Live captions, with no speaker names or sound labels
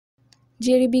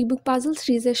GRE big বুক puzzle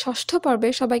সিরিজের ষষ্ঠ পর্বে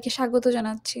সবাইকে স্বাগত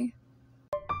জানাচ্ছি।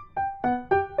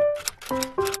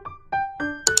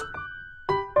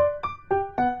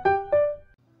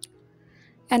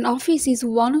 An office is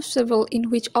one of several in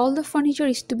which all the furniture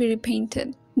is to be repainted.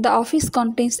 The office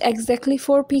contains exactly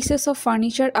 4 pieces of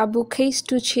furniture, a bookcase,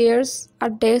 2 chairs, a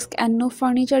desk, and no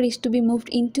furniture is to be moved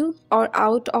into or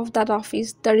out of that office.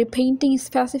 The repainting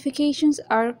specifications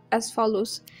are as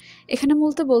follows. এখানে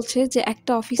বলছে যে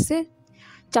একটা অফিসে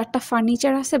 4টা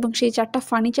furniture আছে এবং সেই 4টা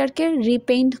ফার্নিচারকে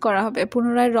রিপেইন্ট করা হবে,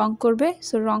 পুনরায় রং করবে।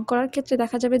 সো রং করার ক্ষেত্রে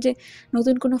দেখা যাবে যে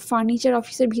নতুন কোনো ফার্নিচার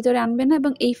অফিসের ভিতরে আনবে না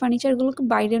এবং এই ফার্নিচারগুলোকে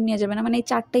বাইরেও নিয়ে যাবে না, মানে এই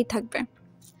 4টাই থাকবে।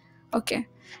 ওকে,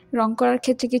 রং করার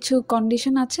ক্ষেত্রে কিছু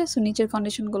কন্ডিশন আছে, সো নিচের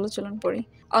কন্ডিশনগুলো চলুন পড়ি।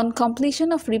 On completion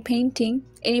of repainting,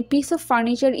 any piece of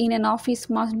furniture in an office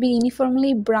must be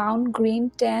uniformly brown, green,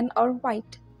 tan or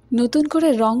white. নতুন করে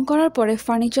রং করার পরে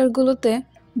ফার্নিচারগুলোতে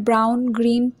brown,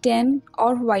 green, tan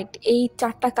or white এই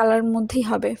 4টা কালার মধ্যেই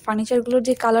হবে। ফার্নিচারগুলোর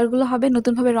যে কালারগুলো হবে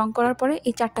নতুনভাবে রং করার পরে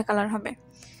এই 4টা কালার হবে।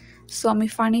 সো আমি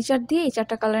ফার্নিচার দিয়ে এই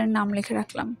 4টা কালারের নাম লিখে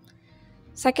রাখলাম।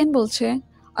 সেকেন্ড বলছে,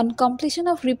 on completion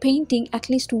of repainting, at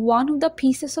least one of the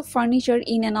pieces of furniture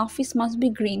in an office must be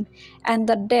green and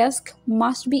the desk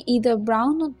must be either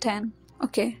brown or tan.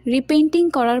 ওকে, রিপেইন্টিং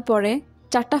করার পরে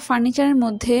 4টা ফার্নিচারের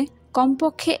মধ্যে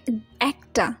কমপক্ষে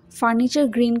একটা ফার্নিচার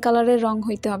গ্রিন কালারের রং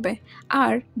হইতে হবে,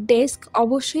 আর ডেস্ক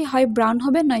অবশ্যই হয় ব্রাউন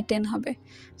হবে নয় ট্যান হবে।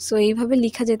 সো এইভাবে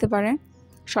লেখা যেতে পারে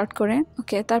শর্ট করে।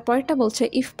 ওকে, তারপরেরটা বলছে,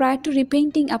 if prior two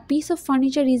রিপেইন্টিং a piece of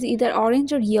furniture is either orange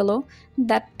or yellow,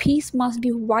 that piece must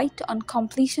be white on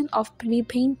completion of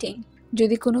রিপেইন্টিং।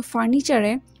 যদি কোনো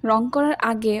ফার্নিচারে রং করার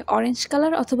আগে অরেঞ্জ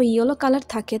কালার অথবা ইয়েলো কালার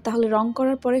থাকে তাহলে রং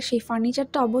করার পরে সেই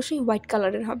ফার্নিচারটা অবশ্যই হোয়াইট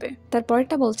কালারের হবে।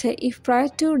 তারপরেরটা বলছে, if prior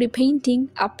two রিপেইন্টিং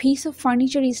a piece of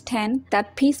furniture is tan, that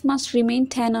piece must remain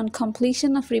tan on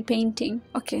completion of রিপেইন্টিং।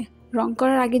 ওকে, রং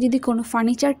করার আগে যদি কোনো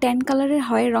ফার্নিচার ট্যান কালারের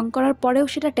হয়, রং করার পরেও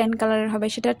সেটা ট্যান কালারের হবে,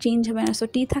 সেটা চেঞ্জ হবে না। সো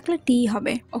টি থাকলে টি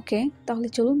হবে। ওকে, তাহলে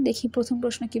চলুন দেখি প্রথম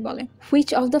প্রশ্ন কি বলে। Which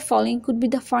of the following could be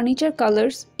the furniture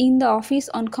colours in the office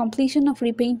on completion of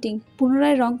রিপেইন্টিং?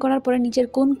 পুনরায় রং করার পরে নিচের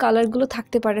কোন কালারগুলো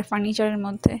থাকতে পারে ফার্নিচারের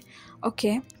মধ্যে?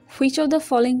 ওকে, which of the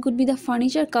following could be the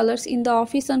furniture colours in the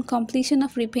office on completion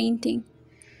of রিপেইন্টিং?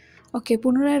 ওকে,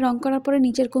 পুনরায় রং করার পরে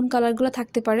নিচের কোন কালারগুলো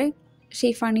থাকতে পারে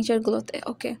সেই ফার্নিচারগুলোতে?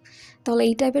 ওকে, তাহলে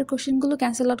এই টাইপের কোশ্চেনগুলো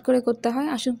ক্যান্সেল আউট করে করতে হয়।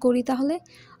 আসুন করি তাহলে।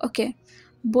 ওকে,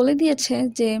 বলে দিয়েছে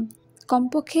যে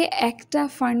কমপক্ষে একটা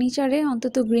ফার্নিচারে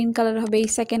অন্তত গ্রিন কালার হবে, এই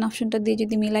সেকেন্ড অপশনটা দিয়ে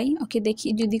যদি মিলাই। ওকে, দেখি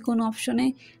যদি কোনো অপশনে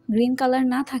গ্রিন কালার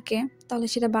না থাকে তাহলে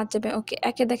সেটা বাদ যাবে। ওকে,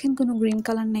 একে দেখেন কোনো গ্রিন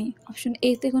কালার নেই, অপশন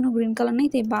এতে কোনো গ্রিন কালার নেই,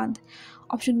 তাই বাদ।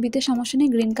 অপশন বিতে সমস্যা নেই,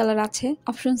 গ্রিন কালার আছে।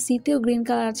 অপশন সিতেও গ্রিন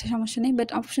কালার আছে, সমস্যা নেই। বাট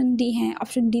অপশন ডি, হ্যাঁ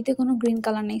অপশন ডিতে কোনো গ্রিন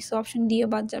কালার নেই, সো অপশন ডিও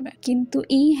বাদ যাবে। কিন্তু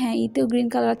ই, হ্যাঁ ইতেও গ্রিন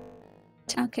কালার।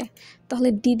 ওকে, তাহলে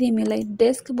ডি দিয়ে মেলাই।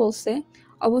 ডেস্ক বলছে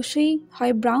অবশ্যই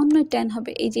হয় ব্রাউন নয় ট্যান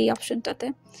হবে, এই যে এই অপশনটাতে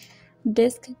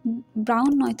ডেস্ক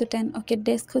ব্রাউন নয়তো ট্যান। ওকে,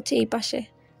 ডেস্ক হচ্ছে এই পাশে।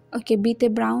 ওকে, বিতে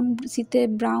ব্রাউন, সিতে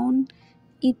ব্রাউন,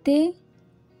 ইতে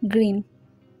গ্রিন।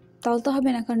 তাহলে তো হবে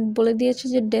না, কারণ বলে দিয়েছে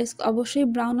যে ডেস্ক অবশ্যই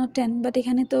ব্রাউন ও ট্যান, বাট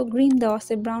এখানে তো গ্রিন দেওয়া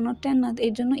আছে, ব্রাউন ও ট্যান না,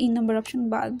 এর জন্য ই নাম্বার অপশন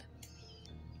বাদ।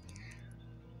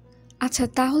 আচ্ছা,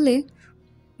 তাহলে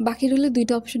বাকি রইল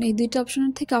 2টা অপশন। এই 2টা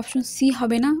অপশনের থেকে অপশন সি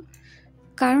হবে না,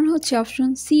 কারণ হচ্ছে অপশন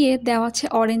সি এ দেওয়া আছে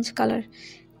অরেঞ্জ কালার,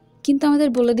 কিন্তু আমাদের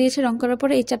বলে দিয়েছে রং করার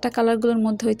পরে এই 4টা কালারগুলোর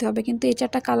মধ্যে হইতে হবে, কিন্তু এই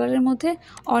 4টা কালারের মধ্যে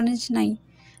অরেঞ্জ নাই,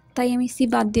 তাই আমি সি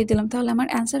বাদ দিয়ে দিলাম। তাহলে আমার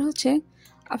অ্যান্সার হচ্ছে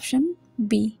অপশন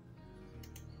বি।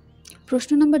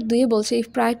 প্রশ্ন নাম্বার 2 বলছে, if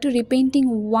prior two রিপেইন্টিং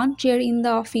one chair in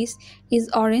the office is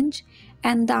orange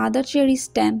and the other chair is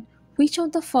tan, which of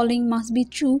the following must be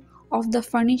true of the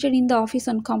furniture in the office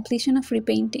on completion of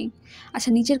রিপেইন্টিং? আচ্ছা,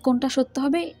 নিচের কোনটা সত্য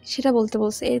হবে সেটা বলতে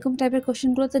বলছে। এরকম টাইপের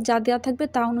কোশ্চেনগুলোতে যা দেওয়া থাকবে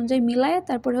তা অনুযায়ী মিলায়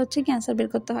তারপরে হচ্ছে কি অ্যান্সার বের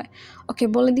করতে হয়। ওকে,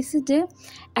 বলে দিচ্ছি যে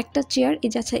একটা চেয়ার, এই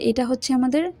যে আচ্ছা এটা হচ্ছে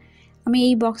আমাদের, আমি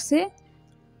এই বক্সে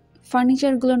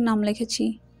ফার্নিচারগুলোর নাম লিখেছি,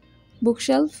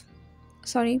 বুকশেলফ,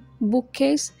 সরি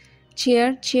বুককেস,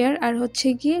 চেয়ার আর হচ্ছে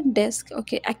গিয়ে ডেস্ক।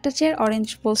 ওকে, একটা চেয়ার অরেঞ্জ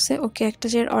বলছে, ওকে একটা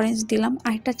চেয়ার অরেঞ্জ দিলাম,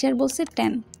 আরেকটা চেয়ার বলছে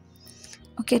ট্যান।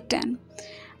 ওকে, ট্যান।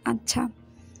 আচ্ছা,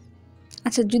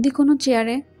 যদি কোনো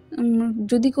চেয়ারে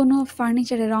যদি কোনো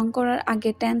ফার্নিচারে রং করার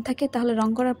আগে ট্যান থাকে তাহলে রং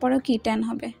করার পরেও কি ট্যান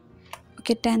হবে?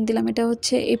 ওকে, ট্যান দিলাম। এটা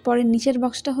হচ্ছে এরপরে নিচের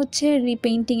বক্সটা হচ্ছে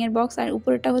রিপেইন্টিংয়ের বক্স আর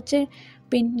উপরেটা হচ্ছে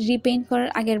রিপেইন্ট করার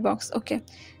আগের বক্স। ওকে,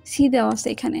 সি দেওয়া আছে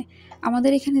এখানে।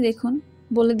 আমাদের এখানে দেখুন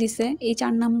বলে দিছে এই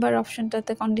 4 নাম্বার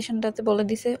অপশনটাতে কন্ডিশনটাতে বলে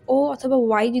দিছে ও অথবা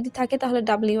ওয়াই যদি থাকে তাহলে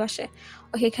ডাব্লিউ আসে।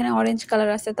 ওকে, এখানে অরেঞ্জ কালার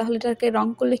আছে, তাহলে এটাকে রং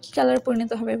করলে কি কালারে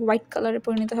পরিণত হবে? হোয়াইট কালারে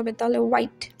পরিণত হবে, তাহলে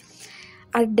হোয়াইট।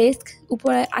 আর ডেস্ক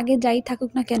উপরে আগে যাই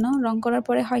থাকুক না কেন রং করার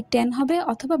পরে হয় ট্যান হবে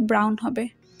অথবা ব্রাউন হবে।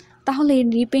 তাহলে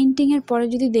রিপেইন্টিং এর পরে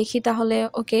যদি দেখি তাহলে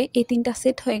ওকে এই 3টা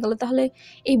সেট হয়ে গেল। তাহলে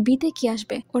এই বিতে কি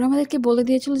আসবে? ওরা আমাদেরকে বলে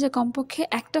দিয়েছিল যে কমপক্ষে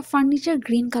একটা ফার্নিচার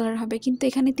গ্রিন কালার হবে, কিন্তু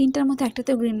এখানে 3টার মধ্যে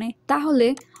একটাতেও গ্রিন নেই। তাহলে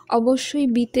অবশ্যই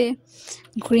বিতে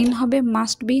গ্রিন হবে,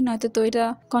 মাস্ট বি, নয়তো তো এটা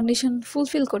কন্ডিশন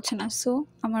ফুলফিল করছে না। সো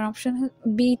আমার অপশন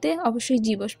বিতে অবশ্যই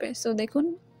জি বসবে। সো দেখুন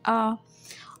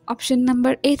অপশন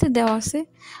নাম্বার এতে দেওয়া আছে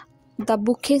the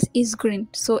bookcase is green.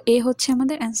 So এ হচ্ছে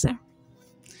আমাদের answer.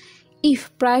 If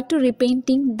prior to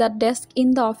repainting the desk in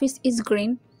the office is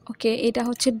green, okay, এটা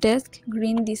হচ্ছে ডেস্ক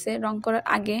গ্রিন দিছে রং করার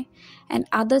আগে, and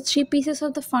other 3 pieces of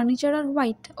the furniture are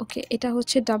white, okay, এটা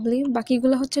হচ্ছে W,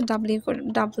 বাকিগুলো হচ্ছে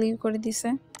W করে দিছে।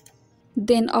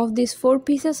 Then of these 4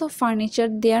 pieces of furniture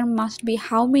there must be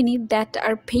how many that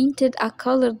are painted a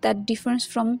color that differs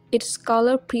from its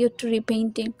color prior to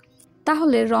repainting?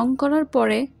 তাহলে রং করার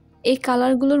পরে এই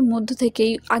কালারগুলোর মধ্য থেকে,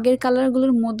 আগের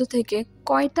কালারগুলোর মধ্য থেকে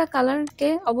কয়টা কালারকে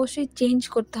অবশ্যই চেঞ্জ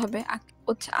করতে হবে?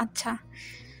 আচ্ছা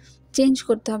চেঞ্জ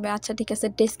করতে হবে। আচ্ছা ঠিক আছে,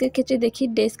 ডেস্কের ক্ষেত্রে দেখি,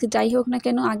 ডেস্ক যাই হোক না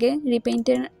কেন আগে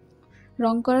রিপেইন্টের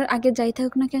রং করার আগে যাই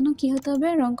থাকুক না কেন কি হতে হবে?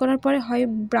 রং করার পরে হয়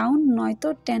ব্রাউন নয়তো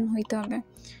ট্যান হইতে হবে।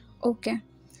 ওকে,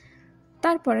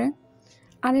 তারপরে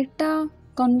আরেকটা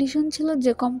কন্ডিশন ছিল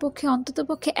যে কমপক্ষে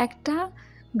অন্ততপক্ষে একটা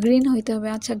গ্রিন হইতে হবে।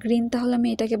 আচ্ছা গ্রিন, তাহলে আমি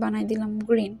এটাকে বানাই দিলাম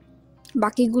গ্রিন।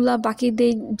 বাকি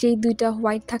যেই 2টা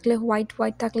হোয়াইট থাকলে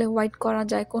হোয়াইট করা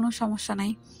যায়, কোনো সমস্যা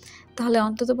নাই। তাহলে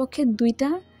অন্ততপক্ষে 2টা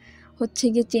হচ্ছে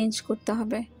গিয়ে চেঞ্জ করতে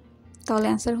হবে। তাহলে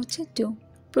অ্যান্সার হচ্ছে 2।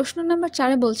 প্রশ্ন নাম্বার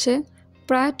 4 বলছে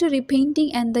prior to repainting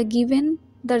and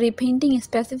the repainting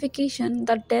specification,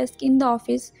 the desk in the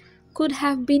office could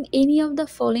have been any of the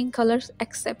following colors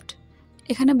except।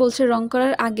 এখানে বলছে রং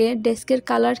করার আগে ডেস্কের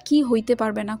কালার কি হইতে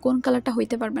পারবে না, কোন কালারটা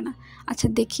হইতে পারবে না। আচ্ছা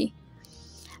দেখি,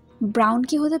 ব্রাউন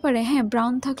কি হতে পারে? হ্যাঁ,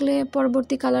 ব্রাউন থাকলে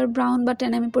পরবর্তী কালার ব্রাউন বা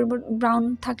ট্যান, আমি ব্রাউন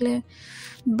থাকলে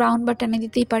ব্রাউন বা ট্যানে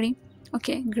দিতেই পারি।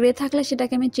 ওকে, গ্রে থাকলে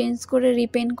সেটাকে আমি চেঞ্জ করে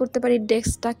রিপেইন্ট করতে পারি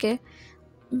ডেস্কটাকে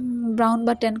ব্রাউন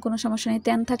বা ট্যান, কোনো সমস্যা নেই।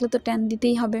 ট্যান থাকলে তো ট্যান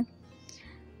দিতেই হবে।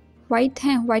 হোয়াইট,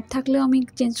 হ্যাঁ হোয়াইট থাকলেও আমি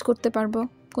চেঞ্জ করতে পারবো,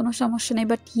 কোনো সমস্যা নেই।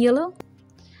 বাট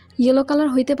ইয়েলো কালার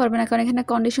হইতে পারবে না, কারণ এখানে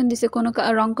কন্ডিশন দিছে কোনো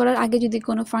রং করার আগে যদি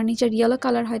কোনো ফার্নিচার ইয়েলো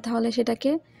কালার হয় তাহলে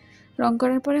সেটাকে রং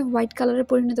করার পরে হোয়াইট কালারে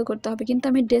পরিণত করতে হবে। কিন্তু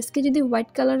আমি ডেস্কে যদি হোয়াইট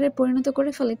কালারে পরিণত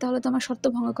করে ফেলি তাহলে তো আমার শর্ত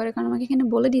ভঙ্গ করে, কারণ আমাকে এখানে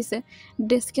বলে দিয়েছে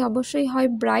ডেস্কে অবশ্যই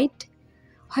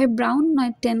হয় ব্রাউন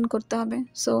নয় ট্যান করতে হবে।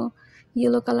 সো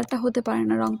ইয়েলো কালারটা হতে পারে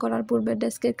না রং করার পূর্বে,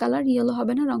 ডেস্কের কালার ইয়েলো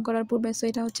হবে না রং করার পূর্বে। সো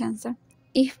এটা হচ্ছে answer.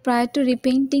 If prior two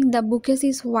রিপেইন্টিং the bookcase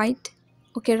is white,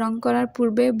 ওকে, রং করার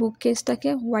পূর্বে বুককেসটাকে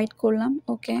হোয়াইট করলাম,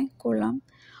 ওকে করলাম।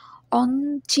 অন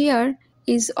চেয়ার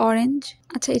ইজ অরেঞ্জ,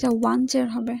 আচ্ছা এটা 1 চেয়ার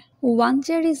হবে। 1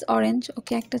 চেয়ার ইজ অরেঞ্জ,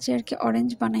 ওকে, একটা চেয়ারকে অরেঞ্জ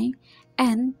বানাই।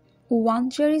 অ্যান্ড 1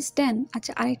 চেয়ার ইজ ট্যান,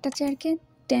 আচ্ছা আরেকটা চেয়ারকে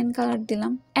ট্যান কালার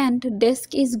দিলাম। অ্যান্ড ডেস্ক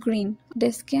ইজ গ্রিন,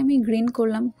 ডেস্ককে আমি গ্রিন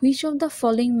করলাম। Which of the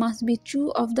following must be true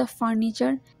of the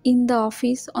furniture in the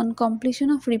office on completion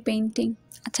of রিপেইন্টিং?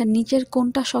 আচ্ছা নিচের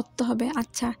কোনটা সত্য হবে?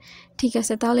 আচ্ছা ঠিক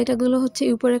আছে, তাহলে এটাগুলো হচ্ছে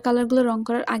উপরের কালারগুলো রং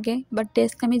করার আগে। বাট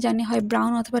ডেস্ক আমি জানি হয়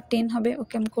ব্রাউন অথবা ট্যান হবে।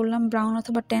 ওকে, আমি করলাম ব্রাউন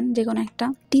অথবা ট্যান, যে কোনো একটা।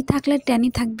 টি থাকলে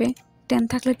ট্যানই থাকবে, ট্যান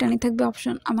থাকলে ট্যানই থাকবে,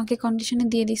 অপশন আমাকে কন্ডিশনে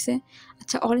দিয়ে দিছে।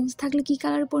 আচ্ছা অরেঞ্জ থাকলে কি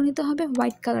কালারে পরিণত হবে?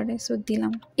 হোয়াইট কালারে, সো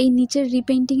দিলাম। এই নিচের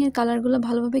রিপেইন্টিংয়ের কালারগুলো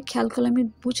ভালোভাবে খেয়াল করলে আমি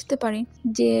বুঝতে পারি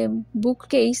যে বুক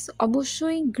কেস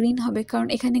অবশ্যই গ্রিন হবে, কারণ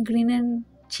এখানে গ্রিনের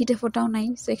ছিটে ফোটাও নাই।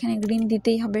 সো এখানে গ্রিন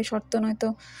দিতেই হবে, শর্ত নয়তো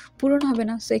পূরণ হবে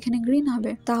না। সো এখানে গ্রিন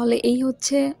হবে। তাহলে এই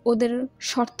হচ্ছে ওদের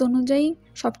শর্ত অনুযায়ী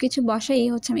সবকিছু বসাই এই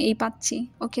হচ্ছে আমি এই পাচ্ছি।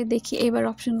 ওকে, দেখি এবার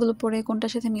অপশনগুলো পড়ে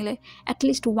কোনটার সাথে মিলে।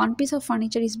 At least 1 piece of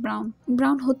furniture is brown,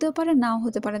 brown হতেও পারে নাও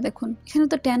হতে পারে, দেখুন এখানে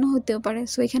তো ট্যানও হতেও পারে।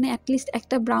 সো এখানে অ্যাটলিস্ট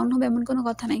একটা ব্রাউন হবে এমন কোনো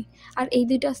কথা নাই। আর এই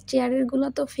 2টা চেয়ারের গুলো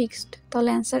তো ফিক্সড, তাহলে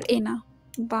অ্যান্সার এ না,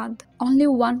 বাদ। Only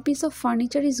 1 piece of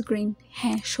furniture is green,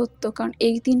 হ্যাঁ সত্য, কারণ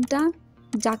এই 3টা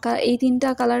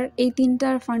কালার, এই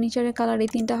 3টার ফার্নিচারের কালার এই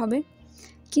 3টা হবে,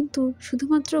 কিন্তু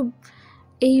শুধুমাত্র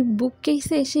এই বুক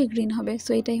কেসে এসে গ্রিন হবে।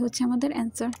 সো এটাই হচ্ছে আমাদের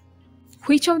answer.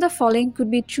 Which of the following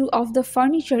could be true of the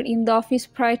furniture in the office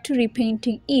prior to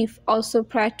repainting if also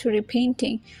prior to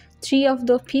repainting 3 of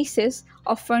the pieces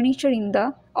of furniture in the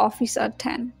office are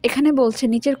tan? এখানে বলছে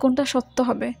নিচের কোনটা সত্য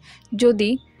হবে যদি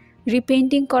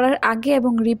রিপেইন্টিং করার আগে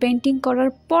এবং রিপেইন্টিং করার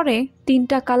পরে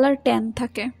 3টা কালার ট্যান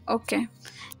থাকে। ওকে,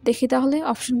 দেখি তাহলে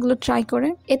অপশনগুলো ট্রাই করে।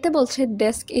 এতে বলছে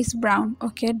desk is brown,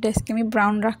 okay desk আমি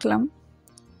ব্রাউন রাখলাম।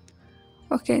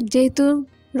 ওকে, যেহেতু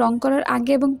রং করার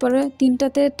আগে এবং পরে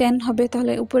 3টাতে ট্যান হবে,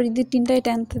 তাহলে উপরে যদি 3টায়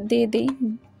ট্যান দিয়ে দিই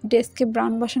ডেস্কে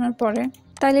ব্রাউন বসানোর পরে,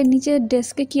 তাহলে নিচে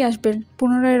ডেস্কে কি আসবে?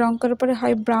 পুনরায় রং করার পরে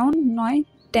হয় ব্রাউন নয়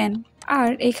ট্যান। আর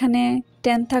এখানে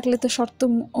ট্যান থাকলে তো শর্ত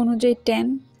অনুযায়ী ট্যান।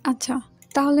 আচ্ছা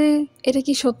তাহলে এটা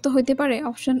কি সত্য হইতে পারে?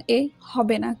 অপশন এ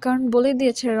হবে না, কারণ বলে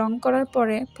দিয়েছে রং করার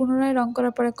পরে, পুনরায় রং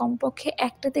করার পরে কমপক্ষে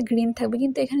একটাতে গ্রিন থাকবে,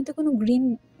 কিন্তু এখানে তো কোনো গ্রিন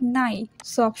নাই।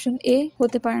 সো অপশন এ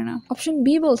হতে পারে না। অপশন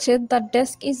বি বলছে দ্য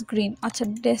ডেস্ক ইজ গ্রিন। আচ্ছা,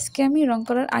 ডেস্ককে আমি রং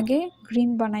করার আগে গ্রিন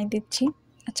বানাই দিচ্ছি।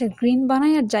 আচ্ছা, গ্রিন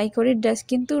বানাই আর যাই করি, ড্রেস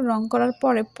কিন্তু রং করার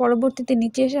পরে পরবর্তীতে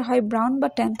নিচে এসে হয় ব্রাউন বা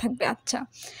ট্যান থাকবে। আচ্ছা,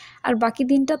 আর বাকি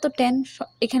দিনটা তো ট্যান,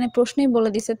 এখানে প্রশ্নেই বলে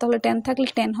দিছে, তাহলে ট্যান থাকলে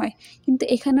ট্যান হয়। কিন্তু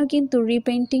এখানেও কিন্তু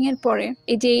রিপেইন্টিংয়ের পরে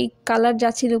এই যে এই কালার যা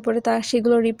ছিল উপরে তার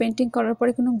সেগুলো রিপেইন্টিং করার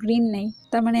পরে কোনো গ্রিন নেই,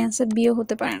 তার মানে অ্যান্সার বিও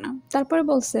হতে পারে না। তারপরে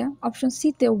বলছে অপশন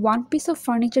সিতে one piece of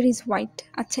furniture is white.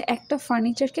 আচ্ছা, একটা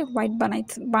ফার্নিচারকে হোয়াইট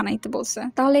বানাইতে বলছে,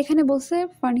 তাহলে এখানে বলছে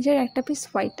ফার্নিচার একটা পিস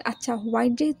হোয়াইট। আচ্ছা,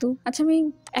 হোয়াইট যেহেতু, আচ্ছা আমি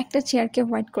একটা চেয়ারকে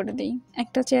হোয়াইট করে দিই।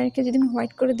 একটা চেয়ারকে যদি আমি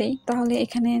হোয়াইট করে দেই, তাহলে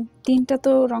এখানে তিনটা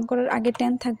তো রং করার আগে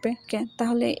ট্যান থাকবে,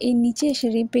 তাহলে এই নিচে এসে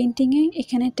রিপেইন্টিং এ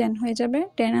এখানে ট্যান হয়ে যাবে,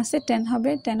 ট্যান আছে ট্যান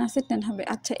হবে, ট্যান আছে ট্যান হবে।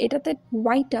 আচ্ছা, এটাতে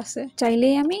হোয়াইট আছে,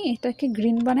 চাইলেই আমি এটাকে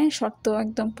গ্রিন বানাই, শর্ত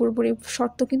একদম পুরোপুরি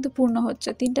শর্ত কিন্তু পূর্ণ হচ্ছে।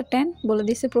 তিনটা ট্যান বলে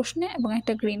দিয়েছে প্রশ্নে এবং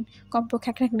একটা গ্রিন, কমপক্ষে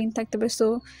একটা গ্রিন থাকতে হবে। সো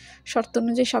শর্ত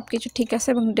অনুযায়ী সবকিছু ঠিক আছে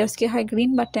এবং ডেস্কে হয়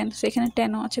গ্রিন বা ট্যান, সো এখানে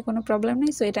ট্যানও আছে, কোনো প্রবলেম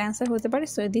নেই। সো এটা অ্যান্সার হতে পারে।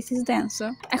 So this is the answer.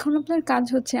 এখন আপনার কাজ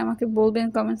হচ্ছে আমাকে বলবেন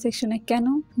কমেন্ট সেকশনে কেন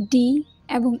ডি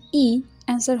এবং ই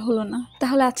অ্যান্সার হলো না।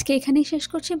 তাহলে আজকে এখানেই শেষ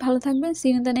করছি। ভালো থাকবেন। C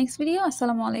you in the next video.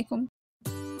 আসসালামু আলাইকুম।